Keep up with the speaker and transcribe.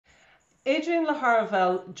Adrian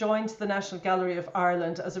Harivel joined the National Gallery of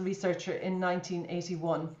Ireland as a researcher in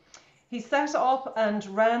 1981. He set up and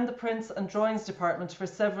ran the prints and drawings department for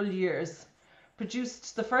several years,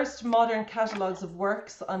 produced the first modern catalogues of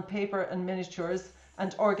works on paper and miniatures,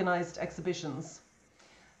 and organised exhibitions.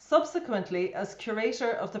 Subsequently, as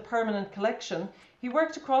curator of the permanent collection, he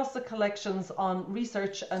worked across the collections on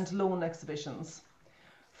research and loan exhibitions.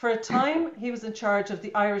 For a time, he was in charge of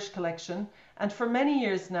the Irish collection, and for many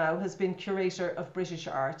years now has been curator of British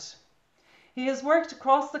art. He has worked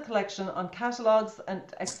across the collection on catalogues and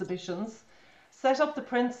exhibitions, set up the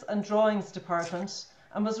prints and drawings department,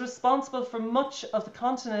 and was responsible for much of the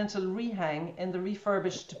continental rehang in the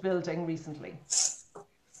refurbished building recently.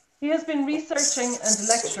 He has been researching and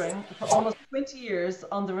lecturing for almost 20 years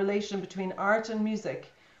on the relation between art and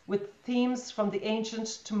music, with themes from the ancient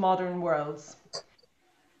to modern worlds.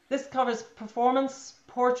 This covers performance,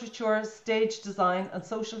 portraiture, stage design, and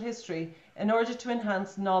social history in order to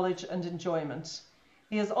enhance knowledge and enjoyment.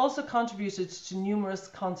 He has also contributed to numerous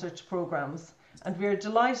concert programmes, and we are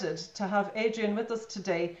delighted to have Adrian with us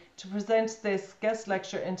today to present this guest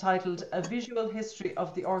lecture entitled A Visual History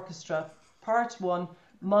of the Orchestra, Part 1,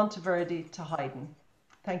 Monteverdi to Haydn.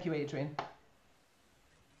 Thank you, Adrian.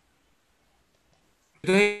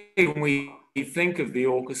 Today, when we think of the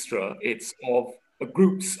orchestra, it's of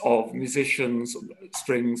groups of musicians,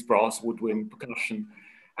 strings, brass, woodwind, percussion,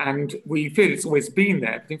 and we feel it's always been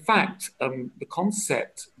there. But in fact, the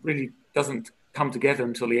concept really doesn't come together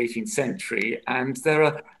until the 18th century, and there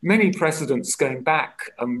are many precedents going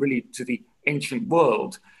back really to the ancient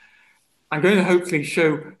world. I'm going to hopefully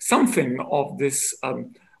show something of this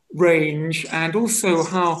range, and also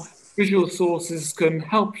how visual sources can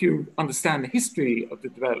help you understand the history of the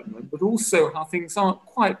development, but also how things aren't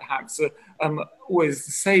quite perhaps always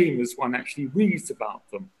the same as one actually reads about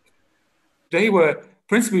them. They were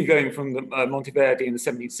principally going from the Monteverdi in the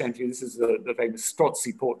 17th century. This is the famous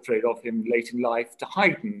Strozzi portrait of him late in life, to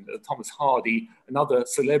Haydn, Thomas Hardy, another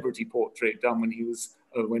celebrity portrait done when he was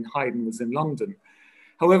when Haydn was in London.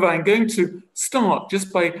 However, I'm going to start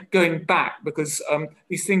just by going back, because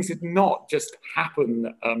these things did not just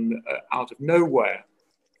happen out of nowhere.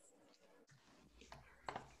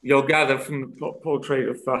 You'll gather from the portrait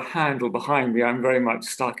of Handel behind me, I'm very much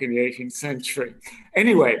stuck in the 18th century.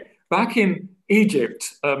 Anyway, back in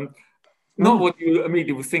Egypt, not what you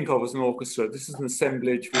immediately would think of as an orchestra. This is an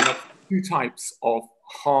assemblage. We have two types of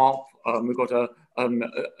harp. We've got a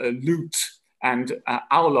lute and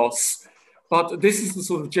aulos. But this is the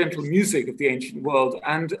sort of gentle music of the ancient world.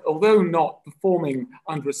 And although not performing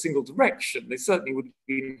under a single direction, they certainly would have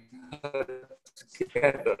been heard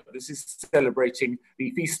together. This is celebrating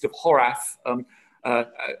the Feast of Horath, a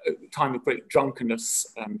time of great drunkenness.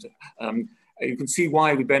 And you can see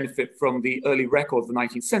why we benefit from the early record of the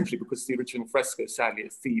 19th century, because the original fresco, sadly,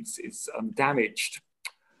 at Thebes is damaged.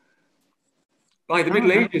 By the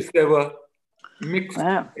Middle Ages, there were mixed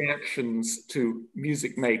reactions to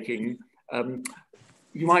music making.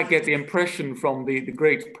 You might get the impression from the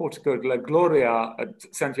great Portico de la Gloria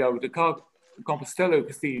at Santiago de Compostela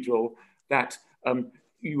Cathedral that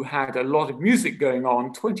you had a lot of music going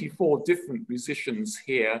on, 24 different musicians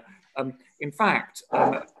here. In fact,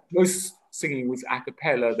 most singing was a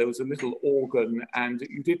cappella. There was a little organ, and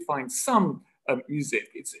you did find some music.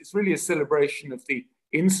 It's really a celebration of the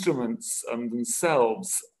instruments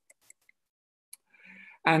themselves.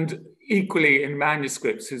 And equally in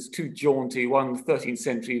manuscripts, there's two jaunty, one 13th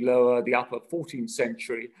century lower, the upper 14th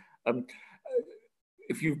century.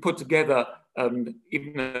 If you put together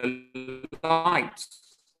even a light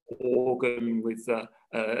organ with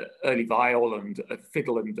early viol and a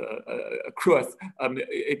fiddle and a crwth,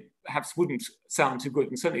 it perhaps wouldn't sound too good.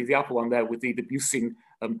 And certainly the upper one there with the Debussy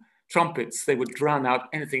trumpets, they would drown out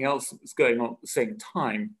anything else that was going on at the same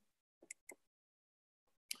time.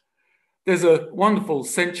 There's a wonderful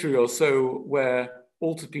century or so where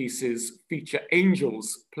altarpieces feature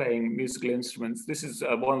angels playing musical instruments. This is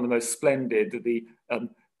one of the most splendid, the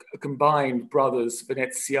combined brothers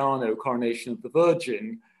Veneziano coronation of the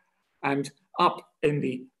Virgin. And up in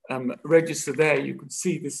the register there, you can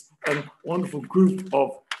see this wonderful group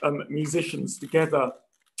of musicians together.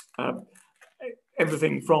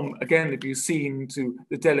 Everything from, again, if you've seen, to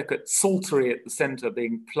the delicate psaltery at the center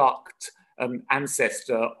being plucked,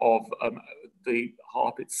 ancestor of the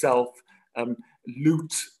harp itself,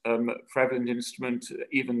 lute, prevalent instrument,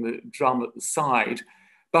 even the drum at the side.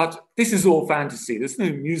 But this is all fantasy. There's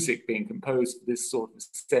no music being composed for this sort of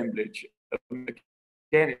assemblage.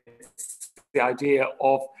 Again, it's the idea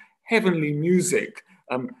of heavenly music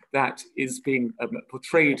that is being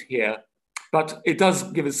portrayed here. But it does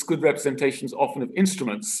give us good representations often of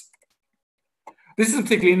instruments. This is a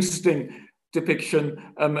particularly interesting depiction.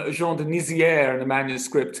 Jean de Nizière in a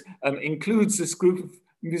manuscript includes this group of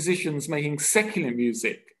musicians making secular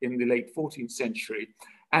music in the late 14th century.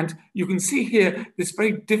 And you can see here this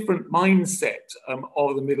very different mindset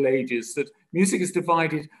of the Middle Ages, that music is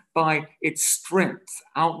divided by its strength,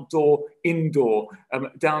 outdoor, indoor.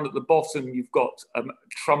 Down at the bottom, you've got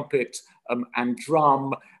trumpet and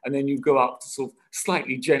drum, and then you go up to sort of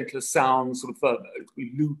slightly gentler sounds, sort of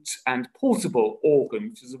lute and portable organ,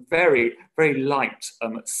 which is a very, very light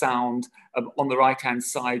sound. On the right-hand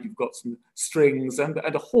side, you've got some strings and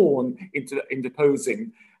a horn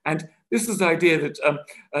interposing. And this is the idea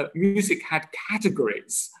that music had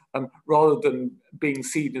categories rather than being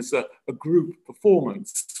seen as a group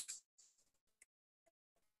performance.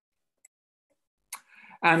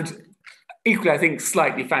 And equally, I think,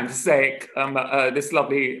 slightly fantasaic, this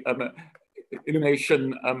lovely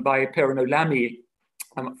illumination by Perronneau Lamy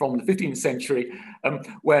from the 15th century,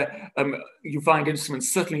 where you find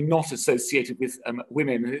instruments certainly not associated with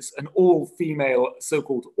women. It's an all-female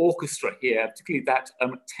so-called orchestra here, particularly that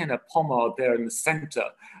tenor pommard there in the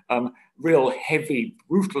center, real heavy,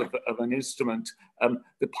 brutal of an instrument.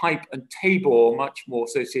 The pipe and tabor, much more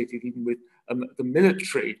associated even with the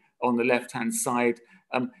military on the left-hand side,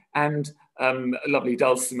 and a lovely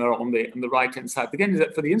dulcimer on the right-hand side. Again,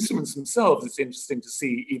 for the instruments themselves, it's interesting to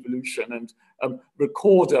see evolution, and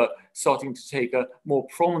recorder starting to take a more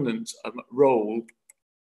prominent role.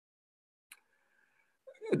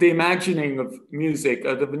 The imagining of music,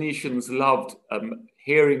 the Venetians loved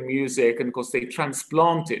hearing music, and of course they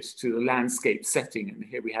transplant it to the landscape setting. And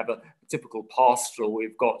here we have a typical pastoral.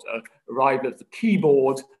 We've got arrival at the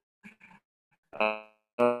keyboard,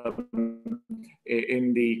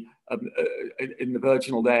 in the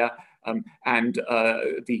virginal there, and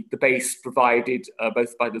the bass provided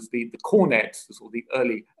both by the cornet, or the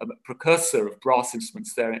early precursor of brass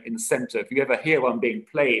instruments there in the center. If you ever hear one being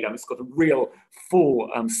played, it's got a real full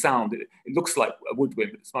sound. It looks like a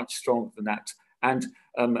woodwind, but it's much stronger than that. And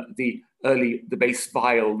the bass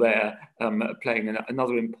viol there playing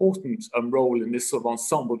another important role in this sort of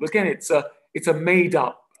ensemble. But again, it's a made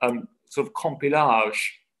up sort of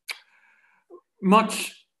compilage.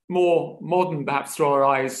 Much more modern, perhaps, to our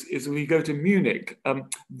eyes, is when we go to Munich,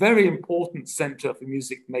 very important center for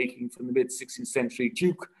music making from the mid-16th century.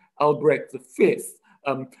 Duke Albrecht V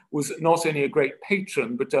was not only a great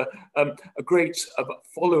patron, but a great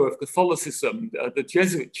follower of Catholicism. The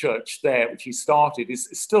Jesuit church there, which he started, is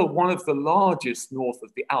still one of the largest north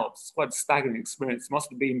of the Alps. It's quite a staggering experience. It must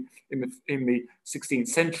have been in the 16th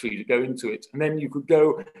century to go into it. And then you could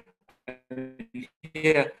go and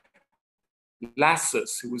hear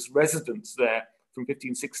Lassus, who was resident there from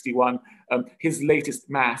 1561, his latest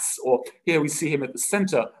mass, or here we see him at the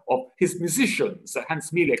center of his musicians.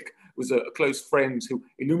 Hans Mielik was a close friend who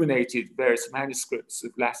illuminated various manuscripts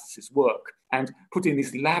of Lassus's work and put in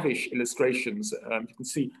these lavish illustrations. You can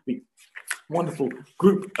see the wonderful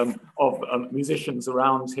group of musicians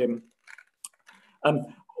around him.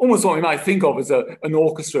 Almost what we might think of as an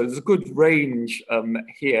orchestra. There's a good range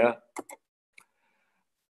here.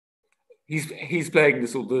 He's playing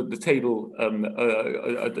the table,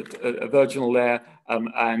 a virginal there,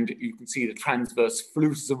 and you can see the transverse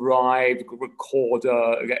flute has arrived, the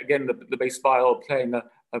recorder, again, the bass viol playing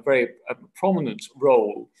a very prominent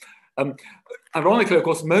role. Ironically, of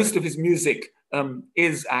course, most of his music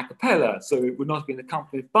is a cappella, so it would not have been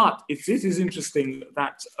accompanied, but it is interesting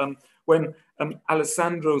that when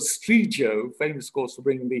Alessandro Striggio, famous of course for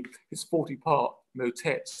bringing his 40-part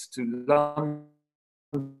motets to London,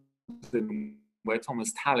 where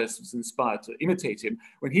Thomas Tallis was inspired to imitate him,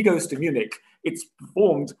 when he goes to Munich, it's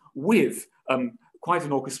performed with quite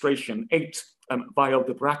an orchestration, 8 viol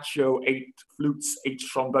da braccio, 8 flutes, 8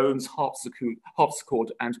 trombones,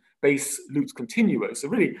 harpsichord, and bass lute continuo. So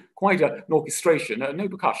really quite an orchestration, no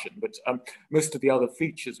percussion, but most of the other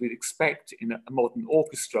features we'd expect in a modern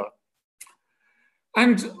orchestra.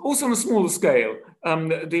 And also on a smaller scale,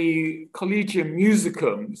 the Collegium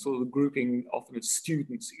Musicum, sort of grouping often of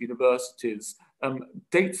students at universities,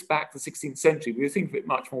 dates back to the 16th century. We think of it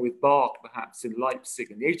much more with Bach, perhaps, in Leipzig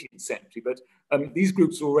in the 18th century, but these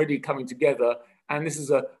groups are already coming together, and this is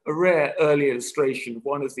a rare early illustration of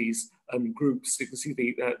one of these groups. You can see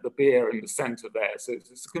the beer in the center there, so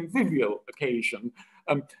it's a convivial occasion,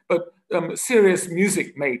 but serious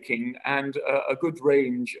music making and a good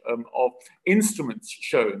range of instruments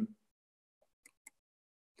shown.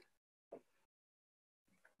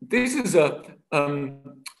 This is a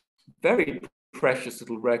very precious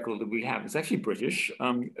little record that we have. It's actually British,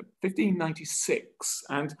 1596.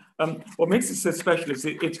 And what makes it so special is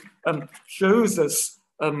it shows us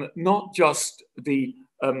not just the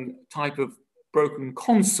type of broken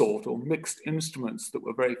consort or mixed instruments that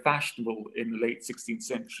were very fashionable in the late 16th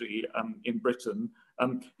century in Britain.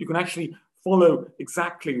 You can actually follow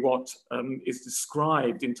exactly what is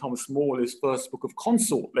described in Thomas Morley's first book of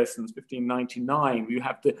consort lessons, 1599. You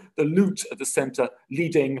have the lute at the center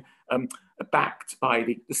leading, backed by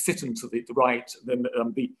the citon to the right, then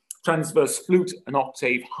the transverse flute an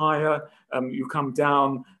octave higher. You come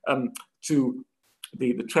down to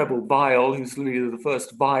the treble viol, who's really the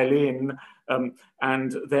first violin,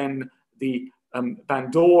 and then the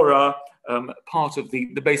bandora, part of the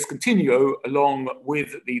bass continuo, along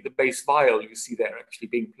with the bass viol you see there actually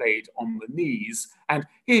being played on the knees. And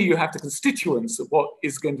here you have the constituents of what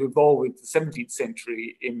is going to evolve with the 17th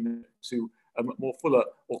century into more fuller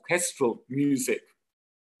orchestral music.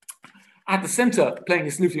 At the center, playing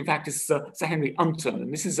his lute, in fact, is Sir Henry Unton,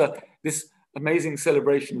 and this is this amazing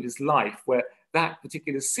celebration of his life, where that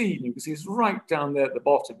particular scene, you can see, is right down there at the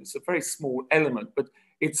bottom. It's a very small element, but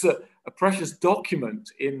it's a precious document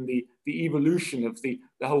in the evolution of the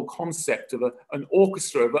whole concept of an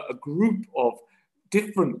orchestra, of a group of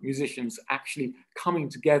different musicians actually coming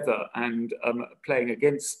together and playing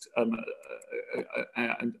against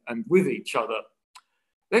and with each other.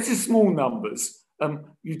 That's in small numbers.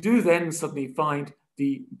 You do then suddenly find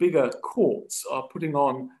the bigger courts are putting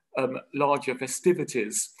on larger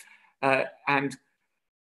festivities. And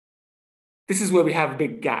this is where we have a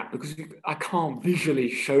big gap, because I can't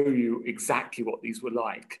visually show you exactly what these were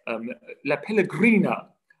like. La Pellegrina,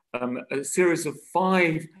 a series of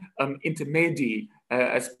 5 intermedi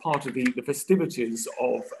as part of the festivities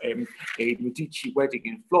of a Medici wedding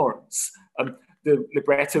in Florence. The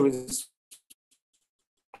libretto is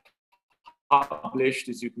published,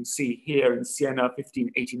 as you can see here, in Siena,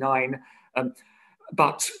 1589,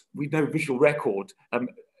 but with no visual record.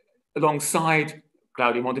 Alongside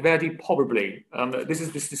Claudio Monteverdi, probably. This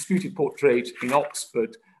is this disputed portrait in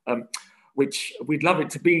Oxford, which we'd love it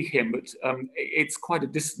to be him, but it's quite a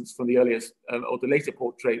distance from the earliest or the later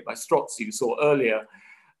portrait by Strozzi you saw earlier.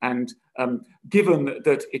 And given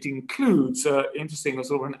that it includes, interesting,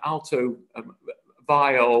 sort of an alto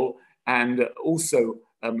viol and also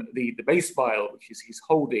the bass viol, which he's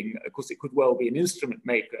holding. Of course, it could well be an instrument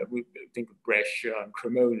maker. We think of Brescia and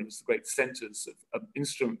Cremona as the great centers of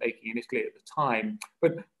instrument making in Italy at the time.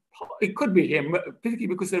 But it could be him, particularly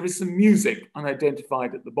because there is some music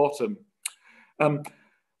unidentified at the bottom.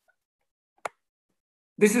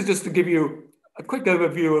 This is just to give you a quick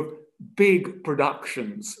overview of big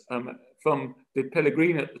productions from the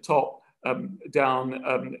Pellegrina at the top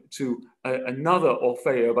down to another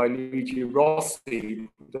Orfeo by Luigi Rossi,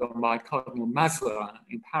 done by Cardinal Mazarin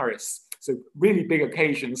in Paris. So really big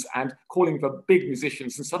occasions and calling for big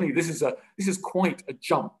musicians. And suddenly this is quite a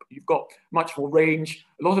jump. You've got much more range.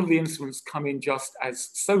 A lot of the instruments come in just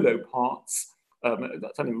as solo parts.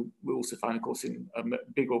 That's something we also find, of course, in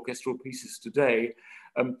big orchestral pieces today.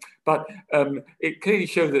 But it clearly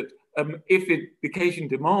showed that if the occasion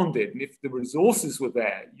demanded and if the resources were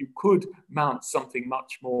there, you could mount something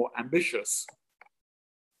much more ambitious.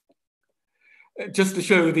 Just to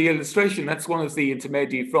show the illustration, that's one of the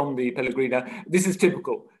intermedi from the Pellegrina. This is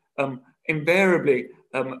typical. Invariably,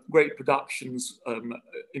 great productions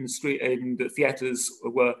in the theatres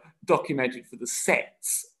were documented for the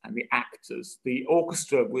sets and the actors. The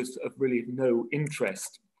orchestra was of really no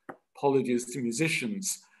interest. Apologies to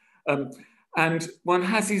musicians. And one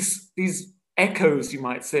has these echoes, you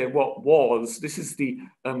might say, of what was. This is the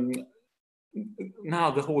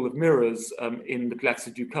now the Hall of Mirrors in the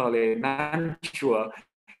Palazzo Ducale in Mantua.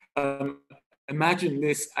 Imagine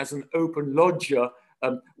this as an open loggia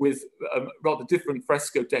with rather different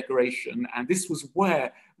fresco decoration. And this was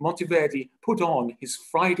where Monteverdi put on his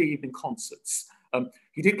Friday evening concerts.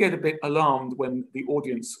 He did get a bit alarmed when the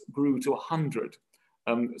audience grew to 100.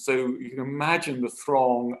 So you can imagine the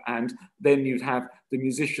throng, and then you'd have the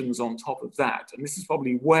musicians on top of that. And this is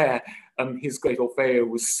probably where his great Orfeo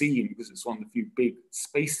was seen, because it's one of the few big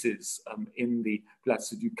spaces in the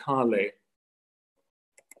Palazzo Ducale.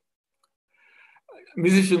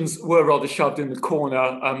 Musicians were rather shoved in the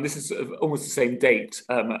corner. This is almost the same date.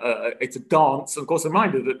 It's a dance. And of course, a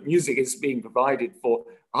reminder that music is being provided for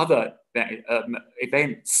other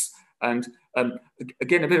events. And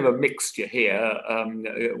again, a bit of a mixture here.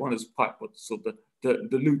 One is quite what sort of the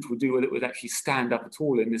lute would do, whether it would actually stand up at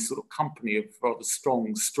all in this sort of company of rather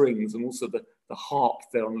strong strings, and also the harp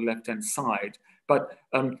there on the left-hand side. But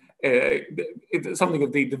it's something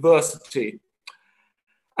of the diversity.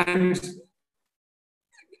 And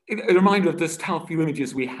a reminder of just how few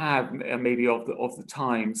images we have maybe of the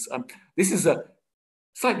times. This is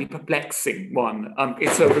slightly perplexing one.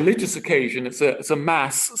 It's a religious occasion. It's a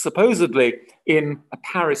mass, supposedly in a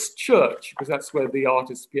Paris church, because that's where the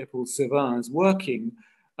artist Pierre-Paul Sévin is working.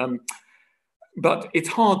 But it's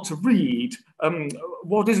hard to read.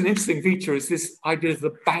 What is an interesting feature is this idea of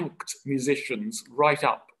the banked musicians right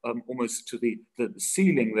up almost to the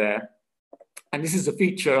ceiling there. And this is a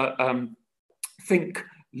feature, think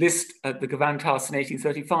Liszt at the Gewandhaus in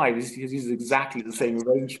 1835. He uses exactly the same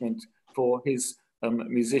arrangement for his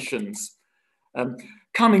musicians.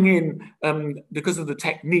 Coming in, because of the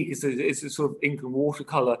technique, it's a sort of ink and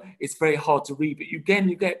watercolor, it's very hard to read, but you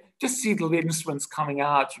get just see little instruments coming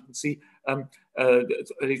out. You can see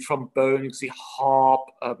early trombone, you can see harp,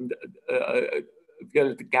 the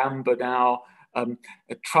gamba now,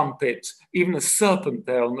 a trumpet, even a serpent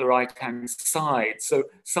there on the right-hand side. So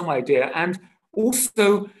some idea. And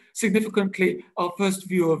also, significantly, our first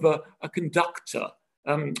view of a conductor.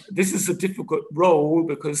 This is a difficult role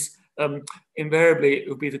because invariably it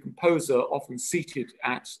would be the composer, often seated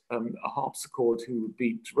at a harpsichord, who would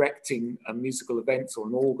be directing musical events or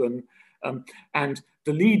an organ. And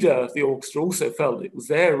the leader of the orchestra also felt it was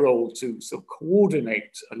their role to sort of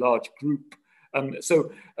coordinate a large group.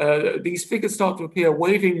 So these figures start to appear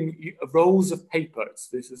waving rolls of paper.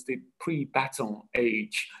 This is the pre-baton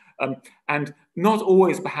age. And not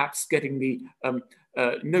always perhaps getting the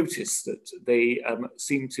notice that they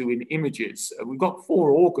seem to in images. We've got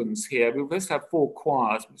 4 organs here. We first have 4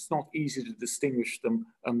 choirs, but it's not easy to distinguish them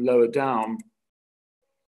lower down.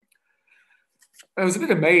 I was a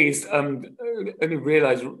bit amazed, only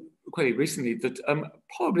realized quite recently that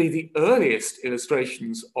probably the earliest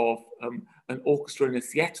illustrations of an orchestra in a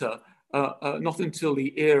theatre not until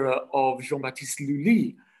the era of Jean-Baptiste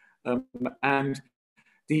Lully, and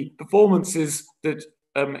the performances that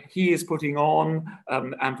he is putting on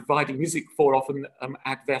and providing music for, often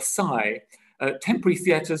at Versailles. Temporary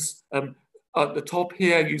theatres, at the top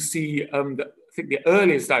here you see, I think the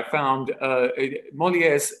earliest I found,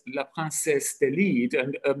 Molière's La Princesse d'Élide,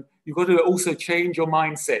 and you've got to also change your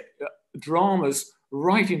mindset. Dramas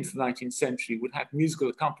right into the 19th century would have musical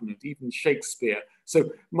accompaniment, even Shakespeare.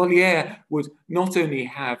 So Molière would not only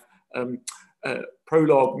have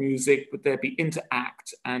prologue music, but there'd be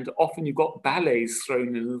interact, and often you've got ballets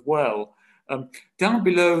thrown in as well. Down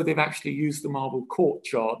below, they've actually used the marble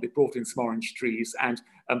courtyard. They brought in some orange trees and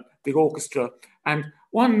the orchestra. And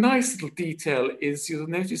one nice little detail is you'll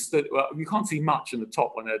notice that, well, you can't see much in the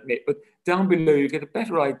top one, I admit, but down below you get a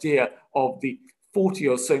better idea of the 40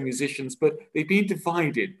 or so musicians, but they've been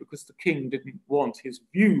divided because the king didn't want his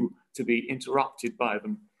view to be interrupted by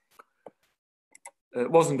them.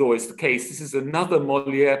 It wasn't always the case. This is another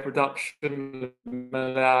Molière production,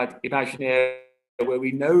 Malade Imaginaire, where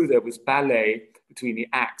we know there was ballet between the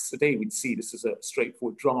acts. Today we'd see this as a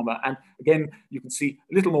straightforward drama. And again, you can see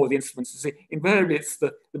a little more of the instruments. Invariably, it's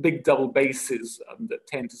the big double basses that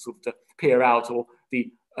tend to sort of peer out, or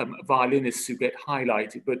the violinists who get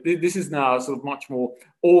highlighted. But this is now sort of much more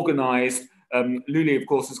organized. Lully, of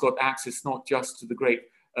course, has got access not just to the great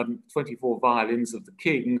 24 violins of the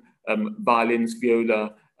king, violins,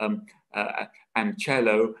 viola, and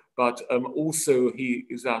cello, but also he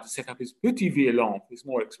was out to set up his petit violon, his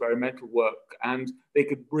more experimental work, and they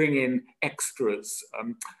could bring in extras,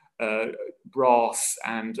 brass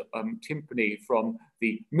and timpani from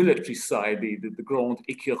the military side, the Grande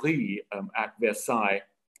Écurie at Versailles.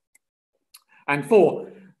 And for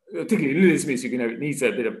particularly Lully's music, you know, it needs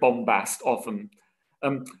a bit of bombast often.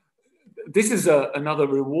 This is another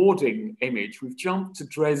rewarding image. We've jumped to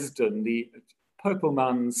Dresden. The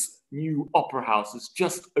Purpelmann's new opera house has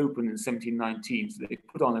just opened in 1719. So they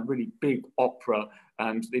put on a really big opera,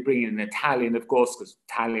 and they bring in an Italian, of course, because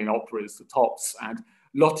Italian opera is the tops, and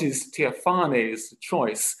Lotti's Teofane is the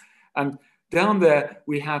choice. And down there,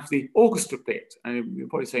 we have the orchestra pit. And you're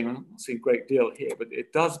probably saying, I'm not seeing a great deal here, but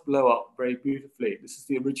it does blow up very beautifully. This is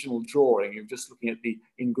the original drawing. You're just looking at the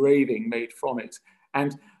engraving made from it.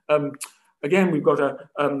 And again, we've got a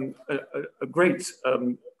great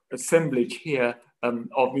assemblage here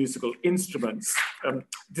of musical instruments.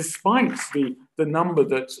 Despite the number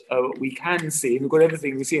that we can see, and we've got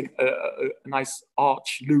everything. We see a nice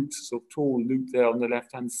arch lute, sort of tall lute there on the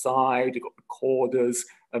left-hand side. You've got the chorders.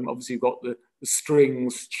 Obviously, you've got the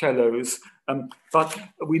strings, cellos. But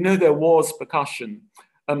we know there was percussion.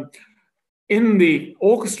 In the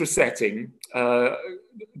orchestra setting,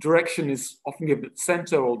 direction is often given at the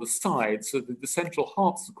center or the side, so that the central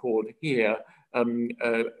harpsichord here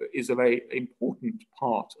is a very important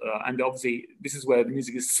part. And obviously, this is where the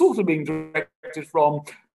music is sort of being directed from,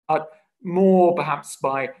 but more perhaps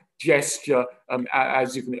by gesture,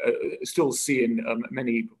 as you can still see in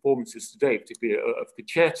many performances today, particularly of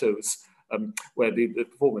concertos, where the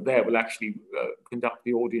performer there will actually conduct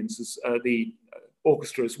the audiences, the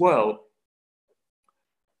orchestra as well.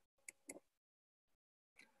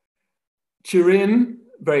 Turin,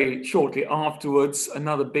 very shortly afterwards,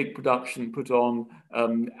 another big production put on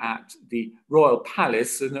at the Royal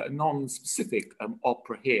Palace, a non-specific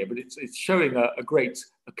opera here, but it's showing a great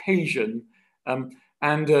occasion.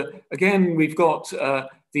 Again, we've got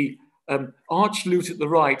the arch lute at the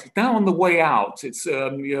right. Now on the way out, it's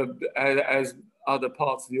as other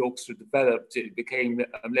parts of the orchestra developed, it became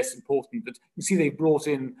less important. But you see, they brought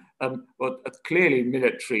in clearly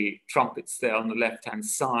military trumpets there on the left-hand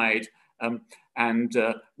side.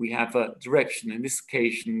 We have a direction. In this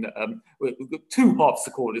occasion, we've got two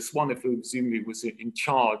harpsichordists, one of whom presumably was in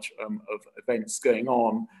charge of events going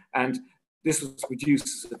on. And this was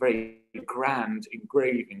produced as a very grand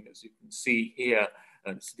engraving, as you can see here.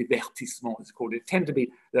 It's divertissement, it's called. It tend to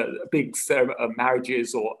be big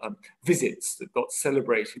marriages or visits that got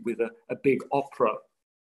celebrated with a big opera.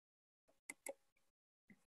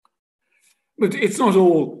 But it's not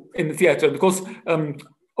all in the theatre, because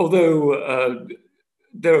although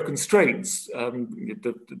there are constraints,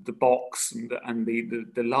 the box and the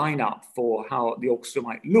lineup for how the orchestra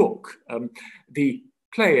might look, the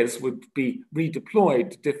players would be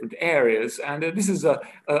redeployed to different areas. And this is an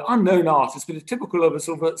unknown artist, but it's typical of a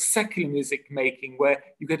sort of a secular music making, where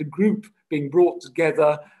you get a group being brought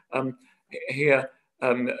together here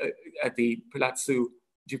at the Palazzo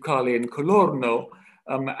Ducale in Colorno,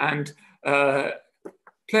 and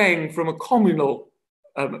playing from a communal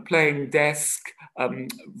playing desk,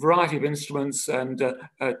 variety of instruments, and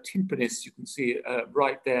timpanists, you can see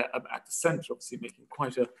right there at the center, obviously making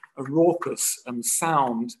quite a raucous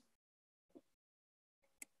sound.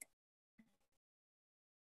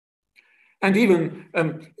 And even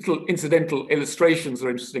little incidental illustrations are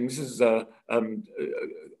interesting. This is sort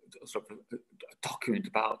of a document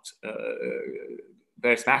about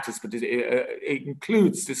various matters, but it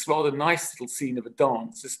includes this rather nice little scene of a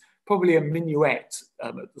dance. This probably a minuet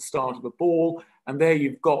at the start of a ball, and there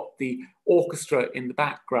you've got the orchestra in the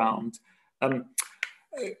background.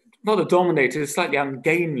 Rather dominated, slightly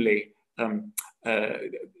ungainly,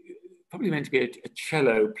 probably meant to be a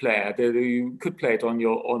cello player. You could play it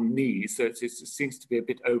on knees, so it seems to be a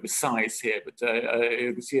bit oversized here, but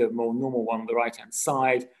you can see a more normal one on the right-hand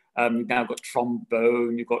side. You've now got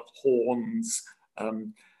trombone, you've got horns,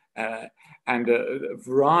 and a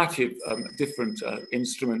variety of different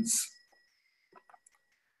instruments.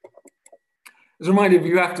 As a reminder,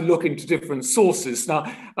 you have to look into different sources.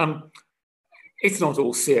 Now, it's not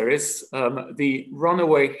all serious. The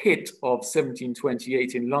runaway hit of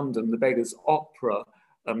 1728 in London, The Beggar's Opera,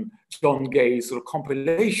 John Gay's sort of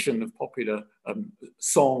compilation of popular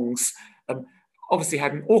songs, obviously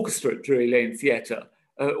had an orchestra at Drury Lane Theatre.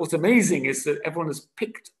 What's amazing is that everyone has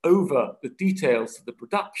picked over the details of the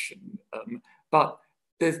production, but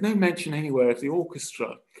there's no mention anywhere of the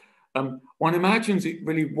orchestra. One imagines it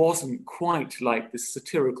really wasn't quite like this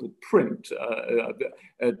satirical print.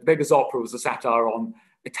 Beggar's Opera was a satire on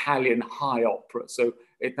Italian high opera, so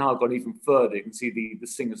it now gone even further. You can see the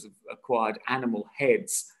singers have acquired animal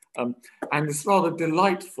heads. And this rather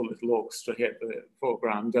delightful little orchestra here at the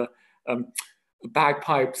foreground.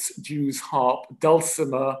 Bagpipes, Jew's harp,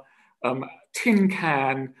 dulcimer, tin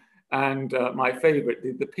can, and my favorite,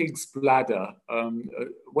 the pig's bladder.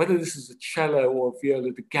 Whether this is a cello or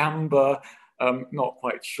viola da gamba, not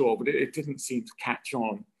quite sure, but it didn't seem to catch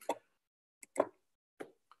on.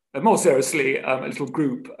 More seriously, a little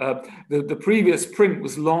group. The previous print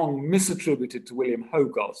was long misattributed to William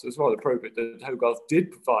Hogarth, so it's rather appropriate that Hogarth did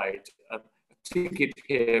provide a ticket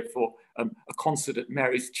here for a concert at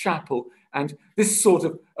Mary's Chapel. And this sort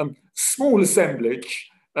of small assemblage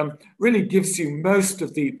really gives you most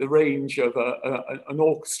of the range of an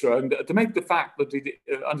orchestra. And to make the fact that the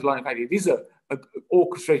underlying fact it is an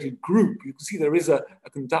orchestrated group, you can see there is a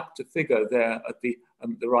conductor figure there at the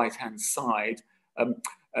right-hand side. The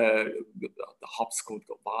harpsichord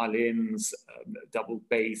got violins, double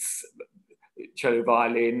bass, cello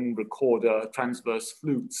violin, recorder, transverse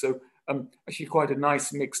flute. So actually quite a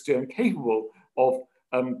nice mixture and capable of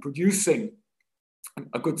producing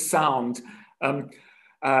a good sound.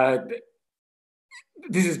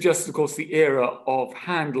 This is just, of course, the era of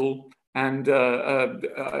Handel. And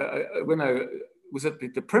when I was at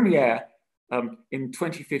the premiere in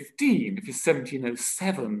 2015 of his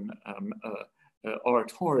 1707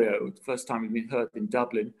 oratorio, the first time it had been heard in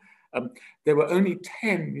Dublin, there were only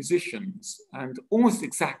 10 musicians and almost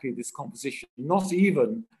exactly this composition, not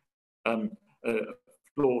even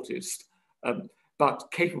flautist,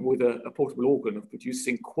 but capable with a portable organ of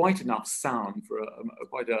producing quite enough sound for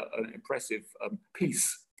quite an impressive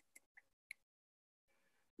piece.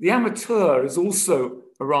 The amateur is also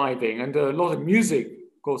arriving, and a lot of music,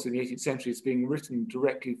 of course, in the 18th century is being written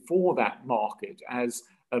directly for that market, as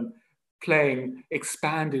playing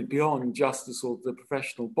expanded beyond just the sort of the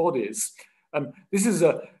professional bodies. This is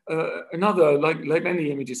another, like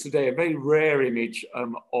many images today, a very rare image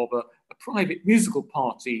of a private musical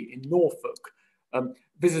party in Norfolk,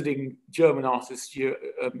 visiting German artist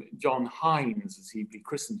John Haydn, as he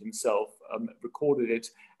christened himself, recorded it.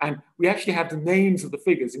 And we actually have the names of the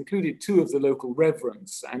figures, included two of the local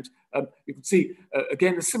reverends. And you can see,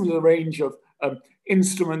 again, a similar range of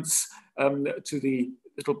instruments to the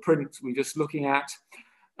little print we're just looking at.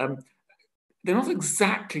 They're not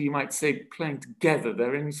exactly, you might say, playing together.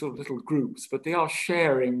 They're in sort of little groups, but they are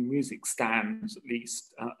sharing music stands, at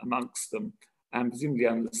least, amongst them, and presumably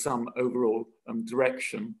under some overall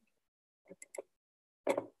direction.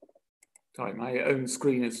 Sorry, my own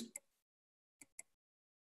screen is...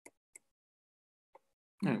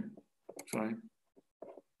 No, sorry.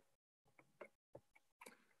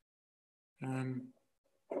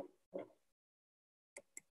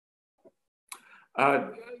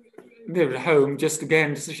 Near at home, just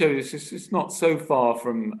again, just to show you, it's not so far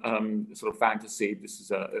from sort of fantasy. This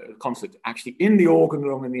is a concert actually in the organ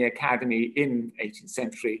room in the academy in 18th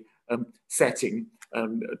century setting.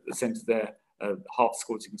 At the centre there,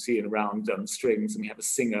 harpsichords you can see, and around strings, and we have a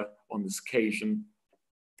singer on this occasion.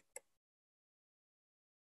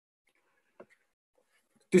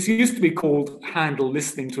 This used to be called Handel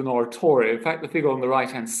listening to an oratorio. In fact, the figure on the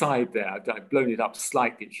right-hand side there, I've blown it up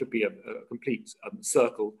slightly, it should be a complete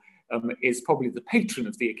circle, is probably the patron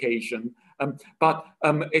of the occasion. But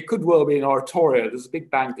it could well be an oratorio. There's a big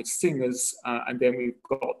bank of singers, and then we've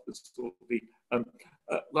got this sort of the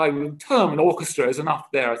term an orchestra is enough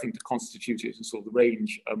there, I think, to constitute it, and sort of the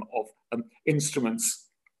range of instruments.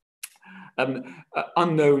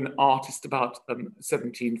 Unknown artist about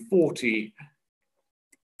 1740.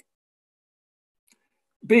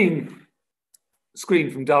 Being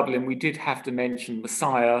screened from Dublin, we did have to mention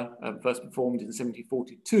Messiah, first performed in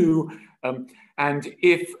 1742. And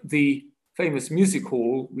if the famous music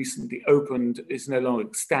hall recently opened is no longer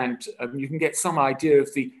extant, you can get some idea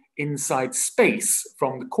of the inside space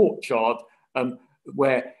from the courtyard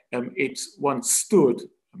where it once stood,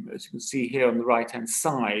 as you can see here on the right-hand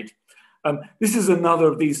side. This is another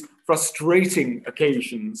of these frustrating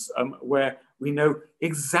occasions where we know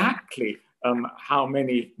exactly how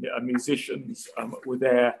many musicians were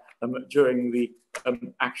there during the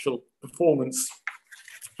actual performance.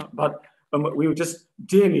 But we would just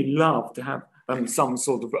dearly love to have some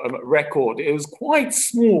sort of record. It was quite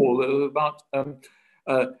small, about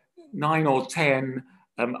 9 or 10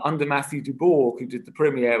 under Matthew Dubourg, who did the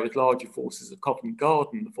premiere with larger forces at Covent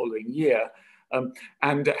Garden the following year.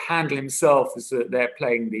 And Handel himself is there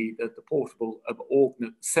playing the portable organ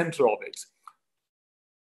at the centre of it.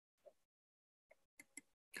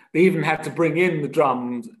 They even had to bring in the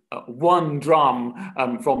drums, one drum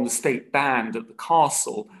from the state band at the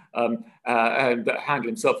castle, and Handel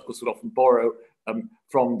himself, of course, would often borrow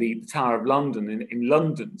from the Tower of London in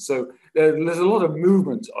London. So there's a lot of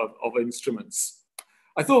movement of instruments.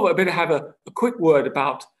 I thought I'd better have a quick word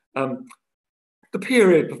about the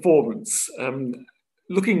period performance.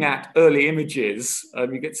 Looking at early images,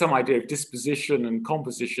 you get some idea of disposition and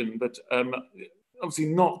composition, but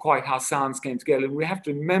obviously not quite how sounds came together. And we have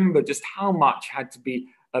to remember just how much had to be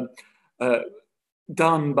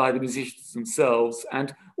done by the musicians themselves,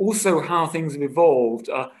 and also how things have evolved.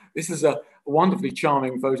 This is a wonderfully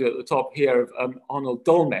charming photo at the top here of Arnold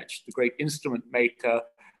Dolmetsch, the great instrument maker,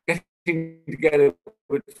 getting together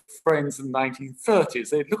with friends in the 1930s.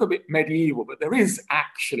 They look a bit medieval, but there is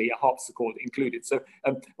actually a harpsichord included. So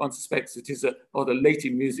one suspects it is a rather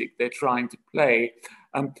later music they're trying to play.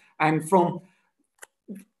 And from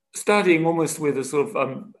studying almost with a sort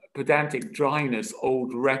of pedantic dryness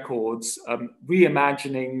old records,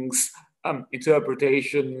 reimaginings,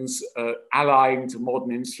 interpretations, allying to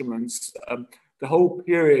modern instruments, the whole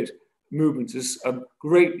period movement has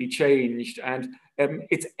greatly changed, and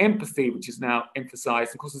it's empathy which is now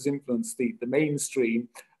emphasized, of course, has influenced the mainstream.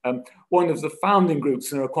 One of the founding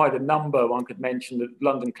groups, and there are quite a number, one could mention the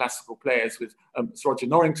London classical players with Sir Roger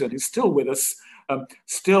Norrington, who's still with us,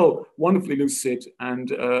 still wonderfully lucid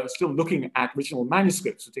and still looking at original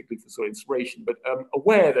manuscripts, particularly for sort of inspiration, but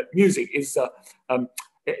aware that music is,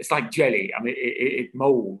 it's like jelly. I mean, it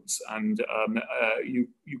molds, and you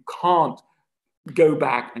can't go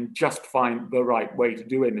back and just find the right way to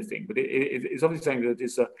do anything. But it's obviously something that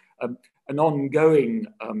is an ongoing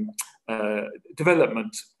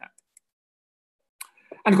development.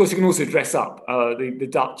 And of course, you can also dress up. The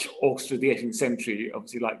Dutch orchestra of the 18th century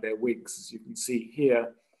obviously like their wigs, as you can see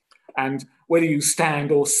here. And whether you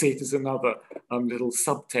stand or sit is another little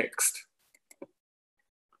subtext.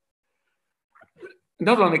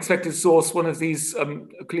 Another unexpected source, one of these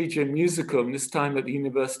Collegium Musicum, this time at the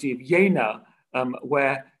University of Jena,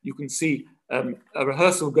 where you can see a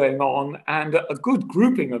rehearsal going on and a good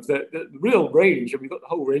grouping of the real range. And we've got the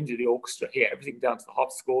whole range of the orchestra here, everything down to the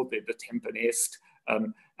harpsichord, the timpanist,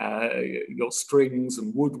 your strings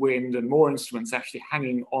and woodwind and more instruments actually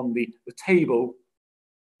hanging on the table.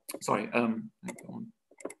 Sorry,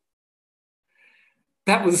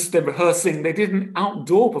 that was the rehearsing. They did an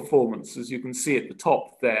outdoor performance, as you can see at the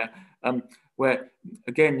top there, where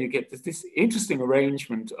again you get this interesting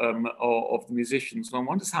arrangement of the musicians. And one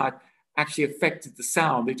wonders how it actually affected the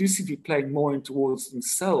sound. They do seem to be playing more in towards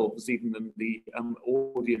themselves even than the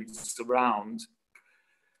audience around.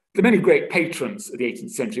 The many great patrons of the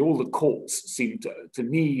 18th century, all the courts seemed to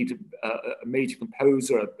need a major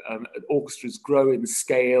composer. Orchestras grow in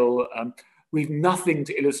scale. We've nothing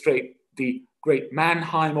to illustrate the great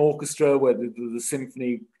Mannheim Orchestra, where the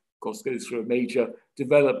symphony, of course, goes through a major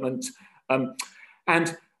development.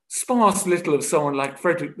 And sparse little of someone like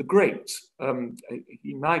Frederick the Great.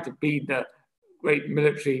 He might have been a great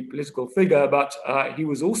military political figure, but he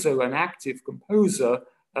was also an active composer.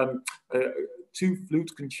 2 flute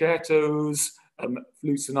concertos,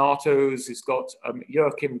 flute sonatos. He's got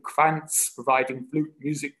Joachim Krantz providing flute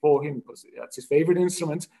music for him because that's his favorite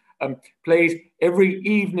instrument. Played every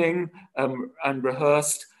evening and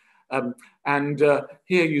rehearsed. And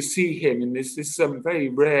here you see him in this very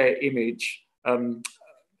rare image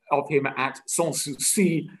of him at Sans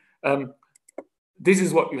Souci. This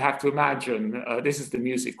is what you have to imagine. This is the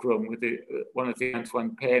music room with one of the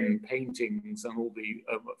Antoine Pen paintings and all the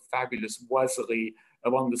fabulous boiserie,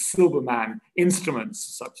 one of the Silbermann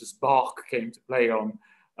instruments, such as Bach came to play on.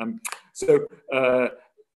 So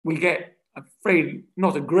we get, I'm afraid,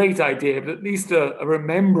 not a great idea, but at least a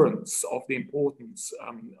remembrance of the importance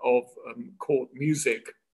of court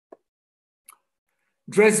music.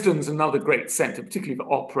 Dresden's another great center, particularly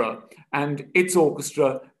for opera, and its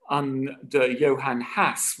orchestra under Johann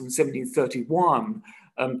Haas from 1731,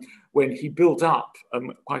 when he built up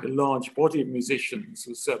quite a large body of musicians,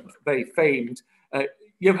 was very famed.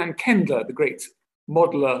 Johann Kendler, the great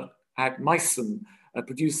modeler at Meissen,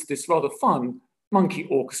 produced this rather fun monkey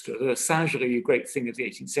orchestra, the Singerie, a great thing of the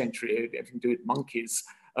 18th century, everything to do with monkeys.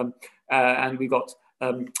 And we got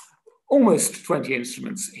almost 20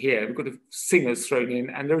 instruments here. We've got singers thrown in,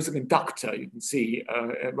 and there is a conductor. You can see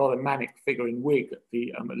a rather manic figure in wig at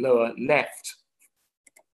the lower left.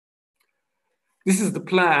 This is the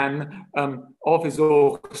plan of his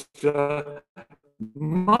orchestra,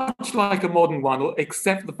 much like a modern one,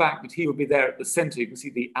 except the fact that he will be there at the center. You can see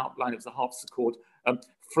the outline of the harpsichord,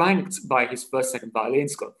 flanked by his first, second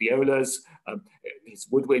violins, got violas, his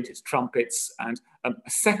woodwind, his trumpets, and a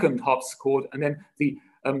second harpsichord, and then the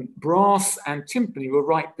brass and timpani were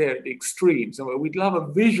right there at the extremes. So we'd love a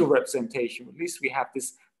visual representation. At least we have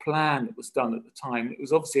this plan that was done at the time. It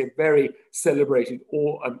was obviously a very celebrated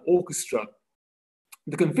orchestra.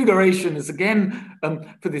 The configuration is again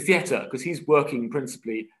for the theatre, because he's working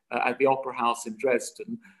principally at the Opera House in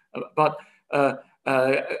Dresden. But I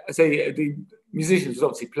say the musicians would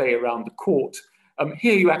obviously play around the court.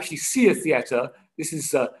 Here you actually see a theatre. This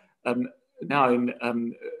is now in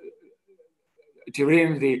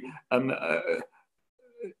Turin, the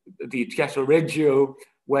Teatro Regio,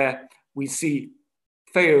 where we see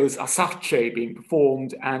Feo's Asarce being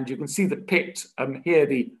performed, and you can see the pit. Here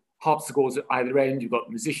the harpsichords at either end, you've got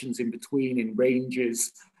musicians in between in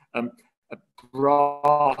ranges, a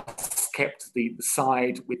brass kept the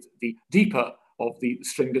side with the deeper of the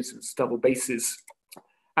stringed instruments, double basses.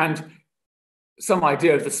 And some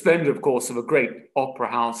idea of the splendor, of course, of a great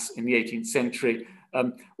opera house in the 18th century.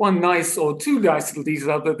 One nice or two nice little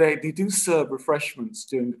details, that they do serve refreshments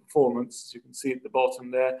during the performance, as you can see at the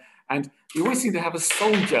bottom there. And you always seem to have a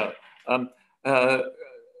soldier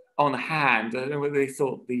on hand. I don't know whether they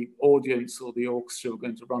thought the audience or the orchestra were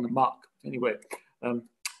going to run amok. Anyway,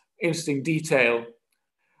 interesting detail.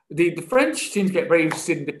 The French seem to get very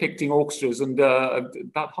interested in depicting orchestras, and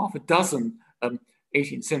about half a dozen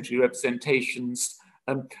 18th century representations.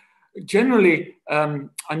 Generally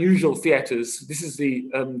unusual theatres. This is the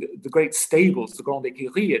great stables, the Grande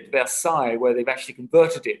Écurie at Versailles, where they've actually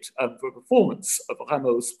converted it for a performance of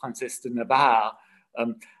Rameau's Princesse de Navarre.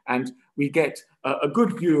 And we get a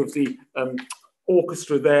good view of the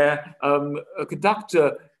orchestra there. A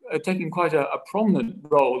conductor taking quite a prominent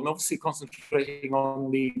role, and obviously concentrating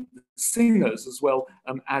on the singers as well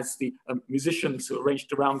as the musicians who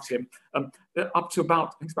arranged around him, up to about,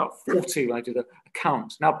 I think it's about 40, I did a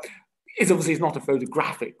count. Now, it obviously is not a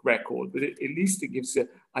photographic record, but at least it gives an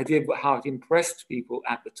idea of how it impressed people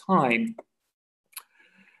at the time.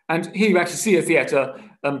 And here you actually see a theatre.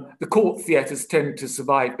 The court theatres tend to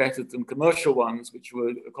survive better than commercial ones, which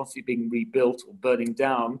were constantly being rebuilt or burning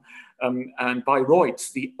down. And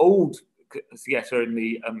Bayreuth, the old theatre in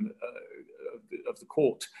the of the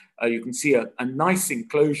court, you can see a nice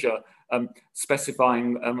enclosure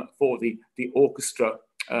specifying for the orchestra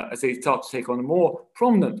as they start to take on a more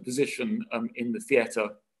prominent position in the theatre.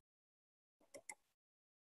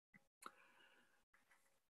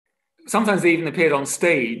 Sometimes they even appeared on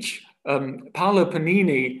stage. Paolo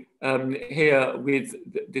Panini here with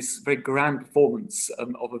this very grand performance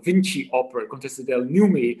of a Vinci opera, Contessa del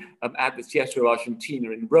Numi, at the Teatro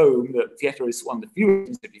Argentina in Rome. The theatre is one of the few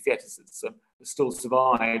theatres that still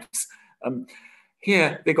survives.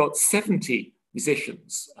 Here they got 70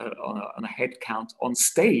 musicians on a head count on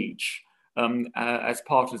stage as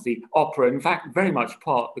part of the opera. In fact, very much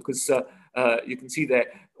part because you can see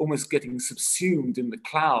they're almost getting subsumed in the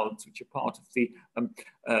clouds, which are part of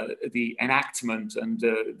the enactment, and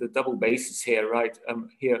the double basses here, right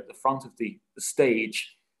here at the front of the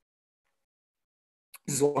stage.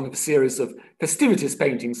 This is one of a series of festivities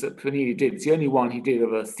paintings that Panini did. It's the only one he did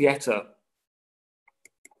of a theatre.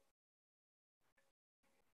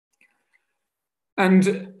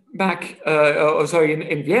 And back,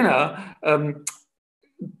 in Vienna,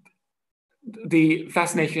 the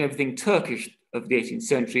fascination of everything Turkish of the 18th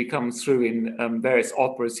century comes through in various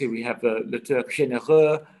operas. Here we have Le Turc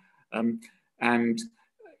Généreux, and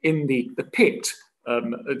in the pit,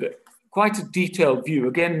 quite a detailed view.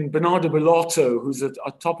 Again, Bernardo Bellotto, who's a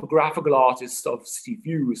topographical artist of city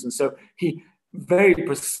views, and so he very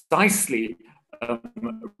precisely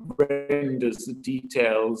renders the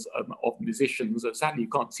details of musicians. Sadly, you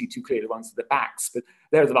can't see too clearly the ones at the backs, but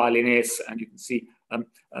there are the violinists, and you can see a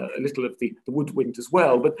little of the woodwind as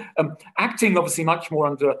well. But acting obviously much more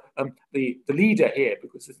under the leader here,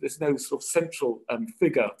 because there's no sort of central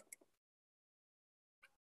figure.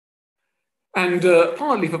 And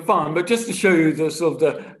partly for fun, but just to show you the sort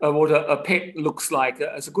of what a pit looks like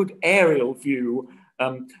as a good aerial view.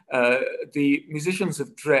 The musicians have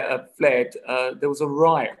fled. There was a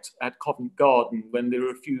riot at Covent Garden when they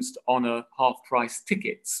refused to honour half-price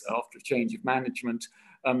tickets after a change of management,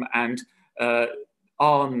 and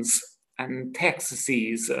Arns and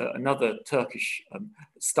Texases, another Turkish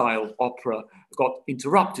style opera, got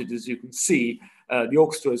interrupted, as you can see. The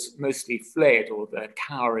orchestra is mostly fled, or they're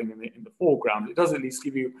cowering in the foreground. It does at least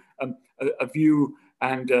give you a view,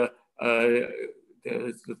 and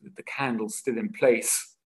the candle's still in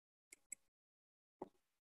place.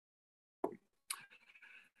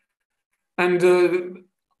 And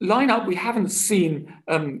lineup we haven't seen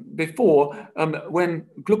before. When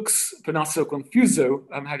Gluck's Penasso Confuso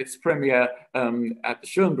had its premiere at the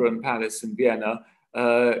Schönbrunn Palace in Vienna,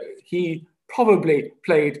 he probably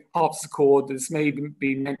played harpsichord. This may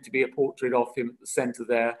be meant to be a portrait of him at the center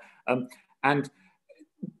there. And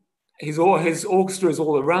his orchestra is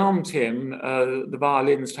all around him. The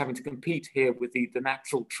violins having to compete here with the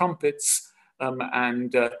natural trumpets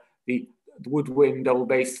and the woodwind double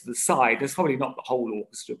bass to the side. It's probably not the whole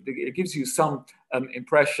orchestra, but it gives you some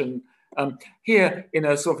impression. Here, in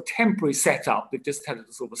a sort of temporary setup, they've just had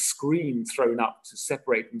a sort of a screen thrown up to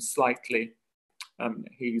separate them slightly.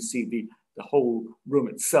 Here you see the whole room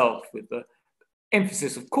itself, with the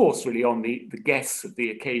emphasis, of course, really on the guests of the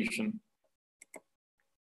occasion.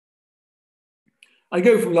 I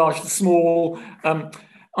go from large to small.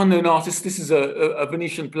 Unknown artists. This is a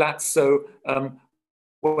Venetian palazzo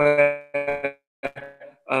where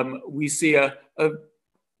we see a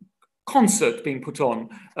concert being put on.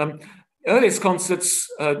 Earliest concerts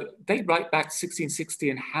date right back to 1660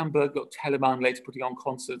 in Hamburg. Got Telemann later putting on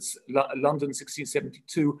concerts. London,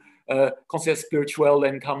 1672. Concert Spirituel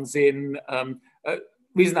then comes in.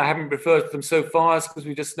 Reason I haven't referred to them so far is because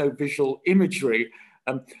we just know visual imagery.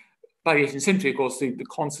 By the 18th century, of course, the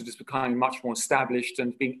concert is becoming much more established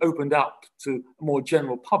and being opened up to a more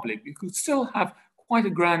general public. You could still have quite a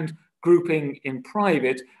grand grouping in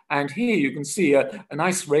private, and here you can see a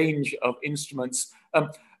nice range of instruments.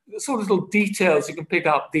 Sort of little details you can pick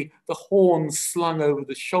up, the horns slung over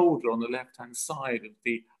the shoulder on the left-hand side of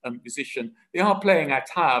the musician. They are playing à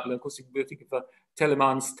table, and of course you can think of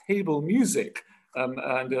Telemann's table music,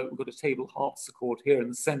 and we've got a table harpsichord here in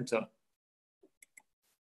the center.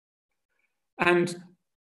 And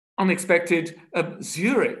unexpected,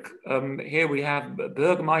 Zurich. Here we have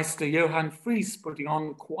Burgermeister Johann Fries putting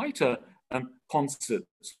on quite a concert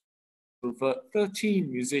of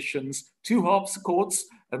 13 musicians, 2 harpsichords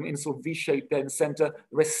in a sort of V-shaped then center,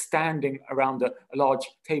 the rest standing around a large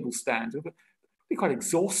table stand. It'd be quite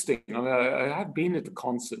exhausting. I mean, I have been at a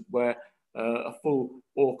concert where a full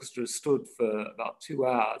orchestra stood for about 2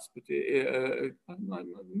 hours, but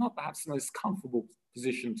not perhaps the most comfortable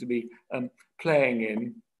position to be playing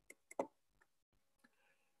in.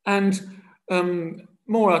 And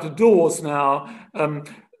more out of doors now,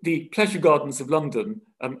 the Pleasure Gardens of London,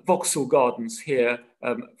 Vauxhall Gardens here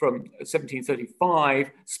from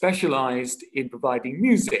 1735, specialized in providing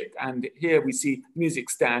music. And here we see music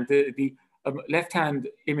stand. The left-hand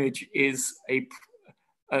image is a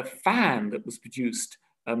fan that was produced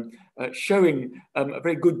showing a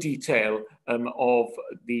very good detail of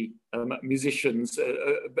the musicians,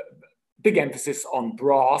 big emphasis on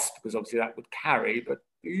brass, because obviously that would carry, but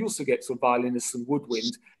you also get sort of violinists and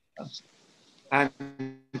woodwind. And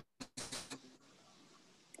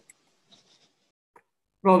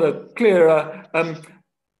rather clearer,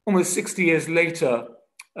 almost 60 years later,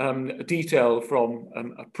 a detail from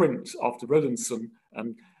a print after Rollinson,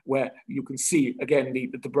 where you can see again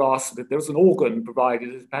the brass. There was an organ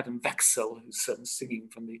provided as Madame Wechsel, who's singing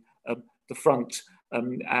from the front,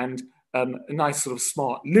 and a nice sort of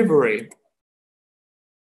smart livery.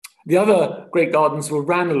 The other great gardens were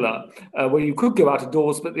Ranelagh, where you could go out of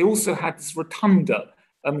doors, but they also had this rotunda.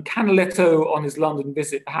 Canaletto on his London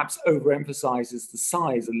visit perhaps overemphasizes the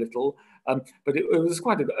size a little, but it was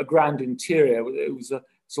quite a grand interior. It was a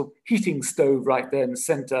sort of heating stove right there in the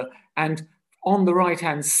center. And on the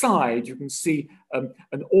right-hand side, you can see an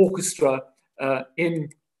orchestra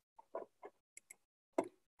in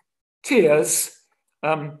tiers.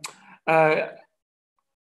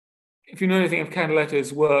 If you know anything of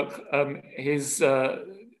Canaletto's work, his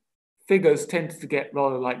figures tended to get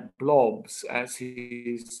rather like blobs as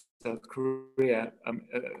his career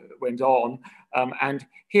went on. And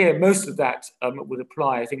here, most of that would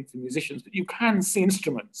apply, I think, to musicians, but you can see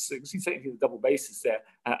instruments. So you can see certainly the double basses there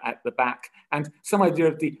at the back, and some idea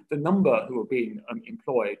of the number who are being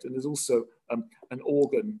employed. And there's also an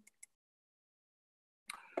organ.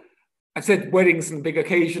 I said weddings and big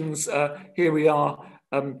occasions. Here we are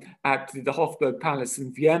at the Hofburg Palace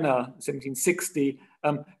in Vienna, 1760.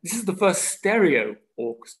 This is the first stereo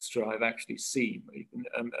orchestra I've actually seen. You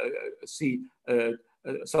can see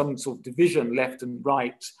some sort of division left and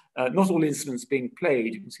right, not all instruments being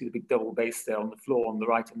played. You can see the big double bass there on the floor on the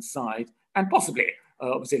right-hand side, and possibly,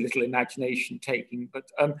 obviously, a little imagination taking,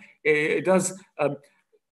 but it does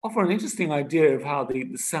offer an interesting idea of how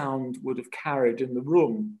the sound would have carried in the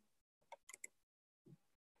room.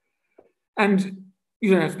 And you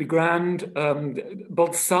don't have to be grand.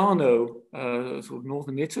 Bolzano, sort of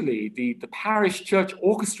northern Italy, the parish church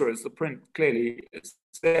orchestra, as the print clearly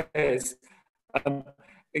says,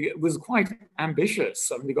 it was quite ambitious.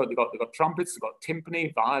 I mean, they got trumpets, they got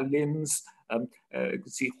timpani, violins. You can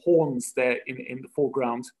see horns there in the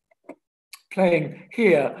foreground. Playing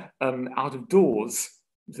here out of doors,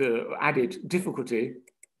 the added difficulty.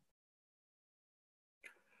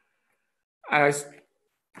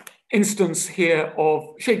 Instance here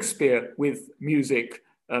of Shakespeare with music.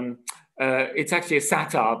 It's actually a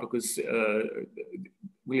satire because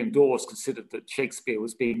William Dawes considered that Shakespeare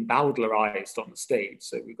was being Bowdlerized on the stage.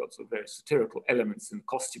 So we've got sort of very satirical elements in the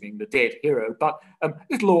costuming, the dead hero, but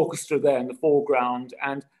little orchestra there in the foreground,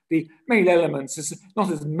 and the main elements is not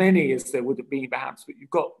as many as there would have been perhaps, but you've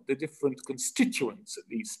got the different constituents at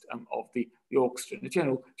least of the orchestra, and a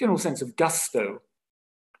general sense of gusto.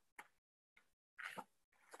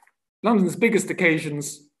 London's biggest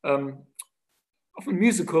occasions, often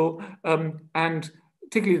musical, and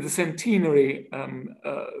particularly the centenary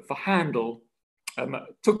for Handel,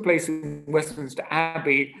 took place in Westminster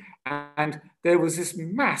Abbey, and there was this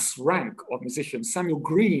mass rank of musicians. Samuel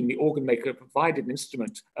Green, the organ maker, provided an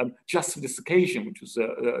instrument just for this occasion, which was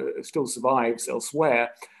still survives elsewhere,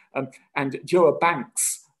 and Joa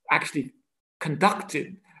Banks actually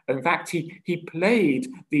conducted. In fact, he played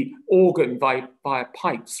the organ via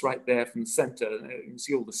pipes right there from the center. You can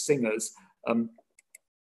see all the singers.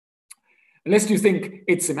 Unless you think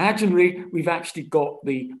it's imaginary, we've actually got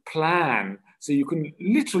the plan. So you can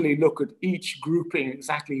literally look at each grouping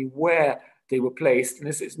exactly where they were placed. And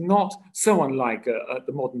this is not so unlike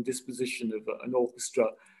the modern disposition of an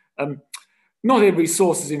orchestra. Not every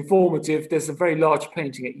source is informative. There's a very large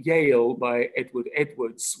painting at Yale by Edward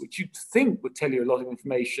Edwards, which you'd think would tell you a lot of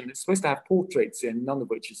information. It's supposed to have portraits in, none of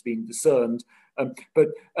which has been discerned. But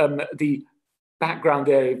the background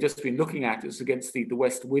area we've just been looking at is against the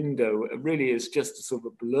west window. It really is just a sort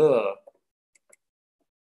of a blur.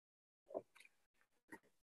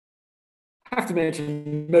 I have to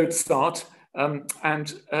mention Mozart,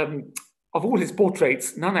 and of all his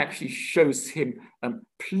portraits, none actually shows him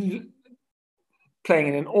playing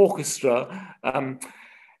in an orchestra.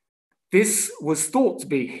 This was thought to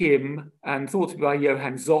be him and thought to be by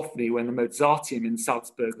Johann Zoffny when the Mozarteum in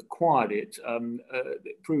Salzburg acquired it.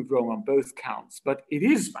 It proved wrong on both counts, but it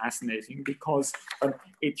is fascinating because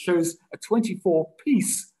it shows a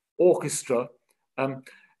 24-piece orchestra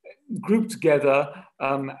grouped together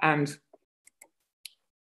and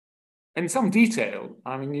in some detail.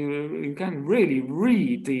 I mean, you can really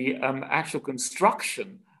read the actual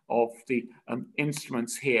construction of the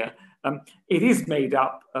instruments here. It is made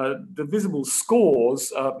up, the visible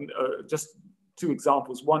scores, just two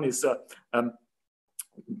examples. One is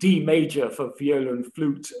D major for viola and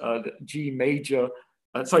flute, D major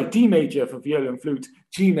for viola and flute,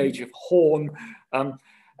 G major for horn.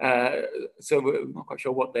 So we're not quite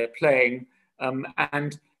sure what they're playing.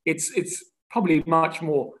 And it's probably much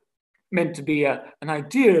more meant to be an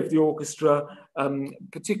idea of the orchestra,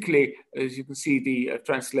 particularly as you can see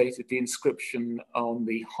translated the inscription on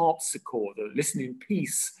the harpsichord, listen in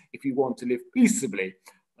peace if you want to live peaceably.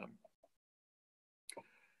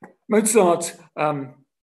 Mozart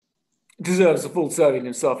deserves a full serving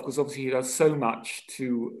himself because obviously he does so much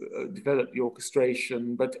to develop the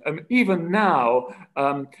orchestration, but even now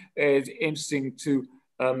it's interesting to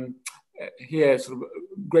hear sort of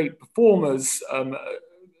great performers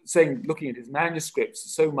saying, looking at his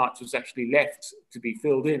manuscripts, so much was actually left to be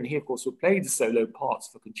filled in. He, of course, would play the solo parts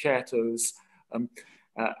for concertos,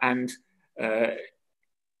 and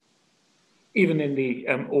even in the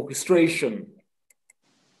orchestration.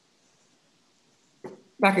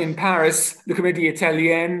 Back in Paris, the Comédie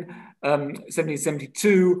Italienne,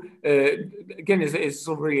 1772, again, is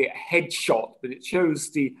sort of really a headshot, but it shows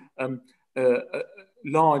the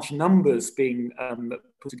large numbers being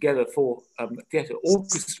put together for theatre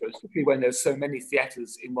orchestras, particularly when there's so many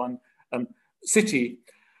theatres in one city.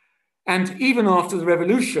 And even after the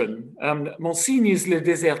revolution, Monsigny's Le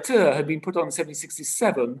Déserteur had been put on in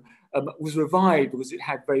 1767, was revived because it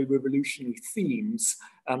had very revolutionary themes.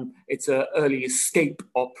 It's an early escape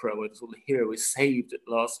opera where the sort of hero is saved at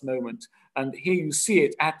the last moment. And here you see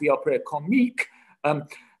it at the Opéra Comique.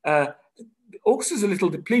 The orchestra is a little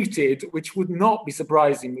depleted, which would not be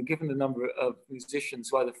surprising given the number of musicians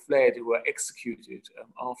who either fled or were executed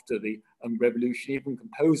after the revolution. Even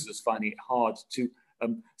composers finding it hard to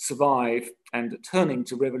survive and turning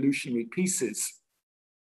to revolutionary pieces.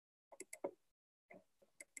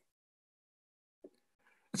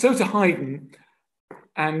 So to Haydn,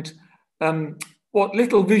 and what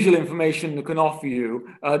little visual information I can offer you,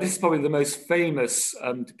 this is probably the most famous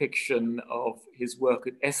depiction of his work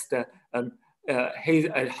at Esther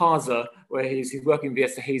at Hasa, where he's working with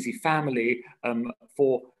the Esterhazy family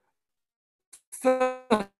for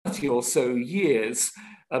 30 or so years.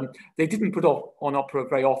 They didn't put on opera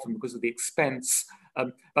very often because of the expense,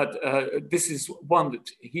 but this is one that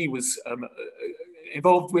he was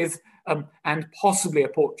involved with, and possibly a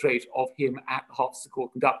portrait of him at the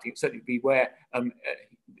harpsichord conducting. It would certainly be where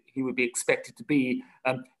he would be expected to be.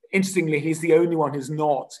 Interestingly, he's the only one who's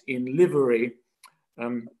not in livery.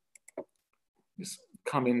 Just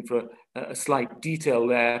come in for a slight detail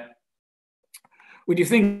there. When you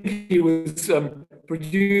think he was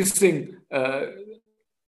producing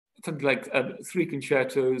something like 3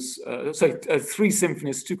 concertos, three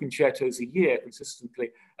symphonies, 2 concertos a year consistently.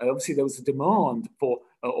 Obviously, there was a demand for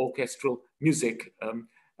orchestral music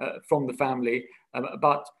from the family,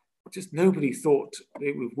 but just nobody thought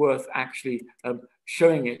it was worth actually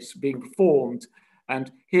showing it being performed.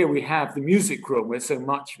 And here we have the music room where so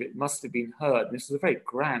much of it must have been heard. And this is a very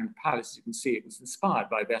grand palace, as you can see. It was inspired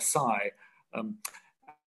by Versailles.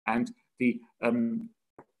 And the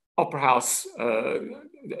opera house,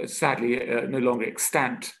 sadly, no longer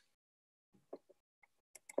extant.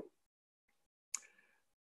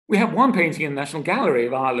 We have one painting in the National Gallery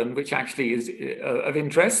of Ireland, which actually is of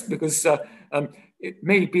interest because it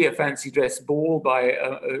may be a fancy dress ball by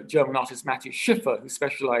German artist Matthias Schiffer, who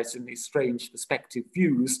specialized in these strange perspective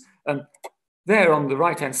views. There on the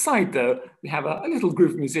right-hand side, though, we have a little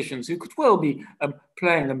group of musicians who could well be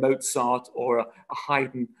playing a Mozart or a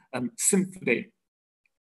Haydn symphony.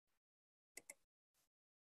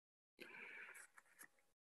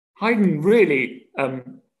 Haydn really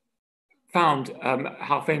found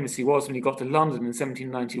how famous he was when he got to London in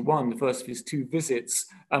 1791, the first of his 2 visits.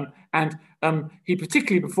 And he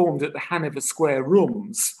particularly performed at the Hanover Square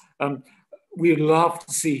Rooms, we would love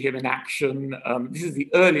to see him in action. This is the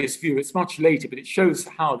earliest view. It's much later, but it shows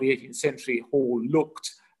how the 18th century hall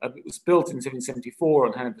looked. It was built in 1774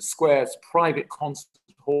 on Hanover Square. It's a private concert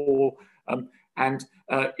hall, and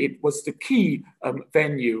it was the key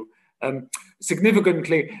venue.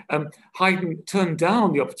 Significantly, Haydn turned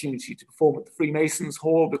down the opportunity to perform at the Freemasons'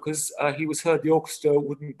 Hall because he was heard the orchestra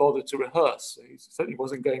wouldn't bother to rehearse. So he certainly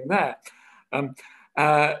wasn't going there.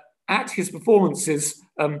 At his performances,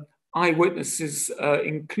 eyewitnesses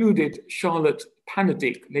included Charlotte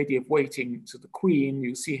Panadic, Lady of Waiting to the Queen.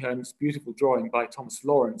 You see her in this beautiful drawing by Thomas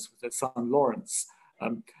Lawrence with her son Lawrence,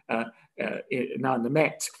 now in the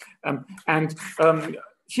Met.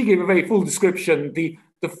 She gave a very full description. The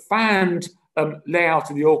fanned layout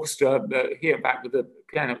of the orchestra, here back with the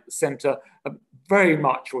piano at the center, very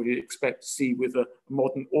much what you'd expect to see with a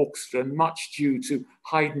modern orchestra, and much due to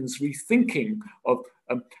Haydn's rethinking of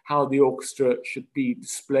how the orchestra should be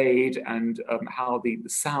displayed and how the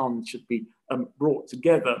sound should be brought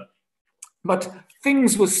together. But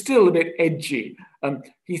things were still a bit edgy.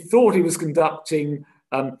 He thought he was conducting,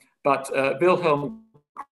 but Wilhelm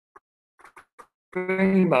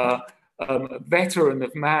Kramer, veteran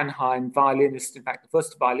of Mannheim, violinist, in fact, the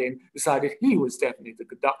first violin, decided he was definitely the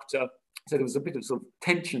conductor. So there was a bit of sort of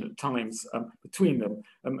tension at times between them.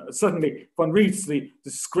 Certainly, if one reads the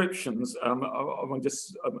descriptions, one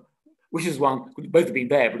just wishes one could both have been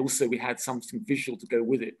there, but also we had something visual to go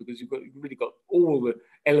with it, because you've really got all the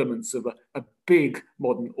elements of a big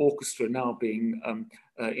modern orchestra now being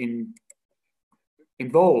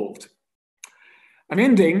involved. I'm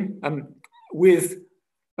ending with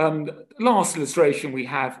the last illustration we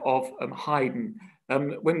have of Haydn.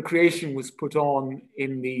 When Creation was put on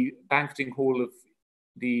in the banqueting hall of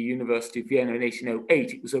the University of Vienna in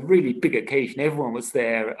 1808, it was a really big occasion. Everyone was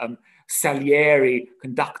there. Salieri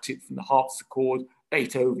conducted from the harpsichord.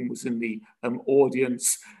 Beethoven was in the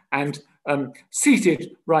audience. And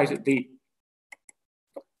seated right at the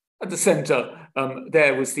center,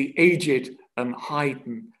 there was the aged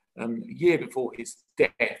Haydn, a year before his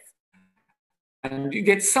death. And you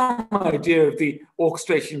get some idea of the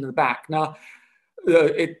orchestration in the back. Now,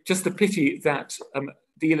 it's just a pity that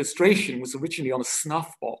the illustration was originally on a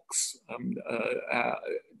snuff box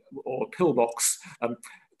or a pillbox,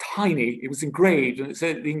 tiny. It was engraved, and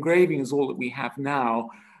the engraving is all that we have now.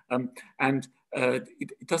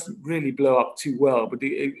 It doesn't really blow up too well, but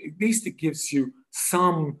at least it gives you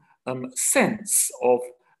some sense of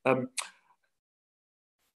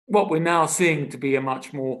what we're now seeing to be a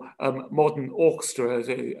much more modern orchestra.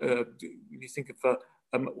 You think of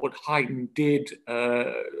what Haydn did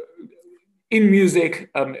in music,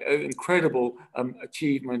 incredible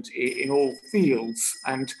achievement in all fields,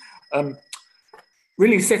 and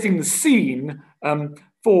really setting the scene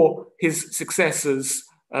for his successors,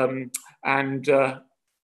 and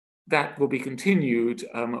that will be continued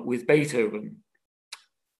with Beethoven.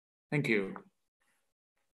 Thank you.